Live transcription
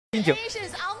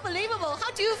Congratulations, unbelievable.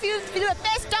 How do you feel to be the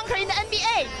best dunker in the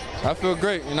NBA? I feel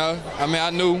great, you know. I mean, I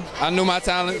knew my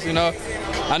talents, you know.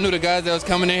 I knew the guys that was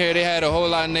coming in here, they had a whole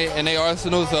lot in their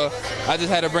arsenal, so I just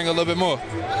had to bring a little bit more.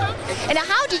 And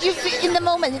how did you feel in the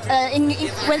moment,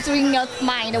 went through in your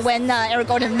mind when Eric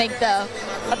Gordon made the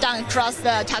dunk across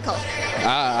the tackle?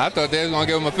 I thought they was gonna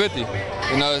give him a 50.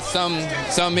 You know,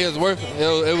 some he was worth.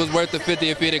 It was worth the 50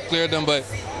 if he'd have cleared them, but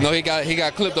you know, he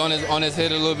got clipped on his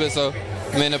head a little bit. So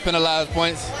I mean, the penalized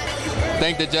points.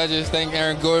 Thank the judges, thank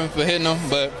Aaron Gordon for hitting them,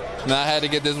 but you know, I had to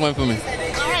get this win for me.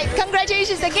 All right,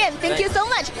 congratulations again. Thank you so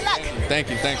much. Good luck. Thank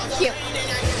you. Thank you.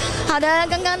 好的，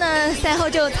刚刚呢赛后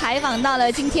就采访到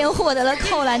了今天获得了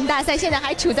扣篮大赛，现在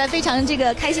还处在非常这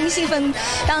个开心兴奋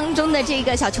当中的这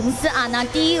个小琼斯啊。那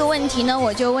第一个问题呢，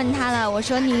我就问他了，我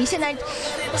说你现在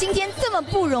今天这么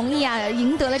不容易啊，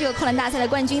赢得了这个扣篮大赛的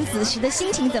冠军，此时的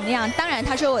心情怎么样？当然，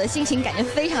他说我的心情感觉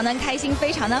非常的开心，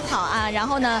非常的好啊。然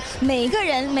后呢，每一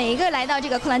个来到这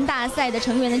个扣篮大赛的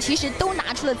成员呢，其实都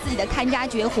拿出了自己的看家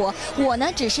绝活，我呢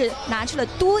只是拿出了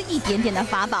多一点点的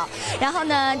法宝。然后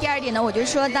呢，第二点呢，我就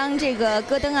说当这个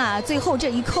戈登啊，最后这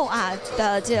一扣啊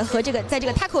和这个在这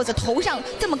个 tackle 的头上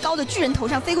这么高的巨人头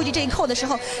上飞过去这一扣的时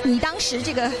候，你当时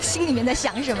这个心里面在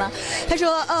想什么？他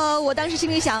说我当时心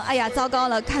里想，哎呀，糟糕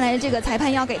了，看来这个裁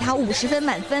判要给他50分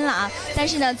满分了啊！但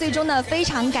是呢，最终呢，非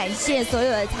常感谢所有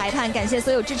的裁判，感谢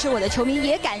所有支持我的球迷，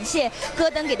也感谢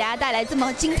戈登给大家带来这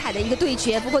么精彩的一个对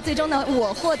决。不过最终呢，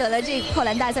我获得了这个扣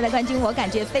篮大赛的冠军，我感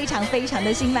觉非常非常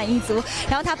的心满意足。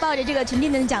然后他抱着这个沉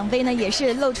甸甸的奖杯呢，也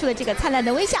是露出了这个灿烂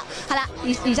的微笑。好了，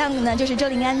以上呢就是周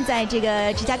林安在这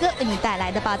个芝加哥为你带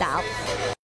来的报道。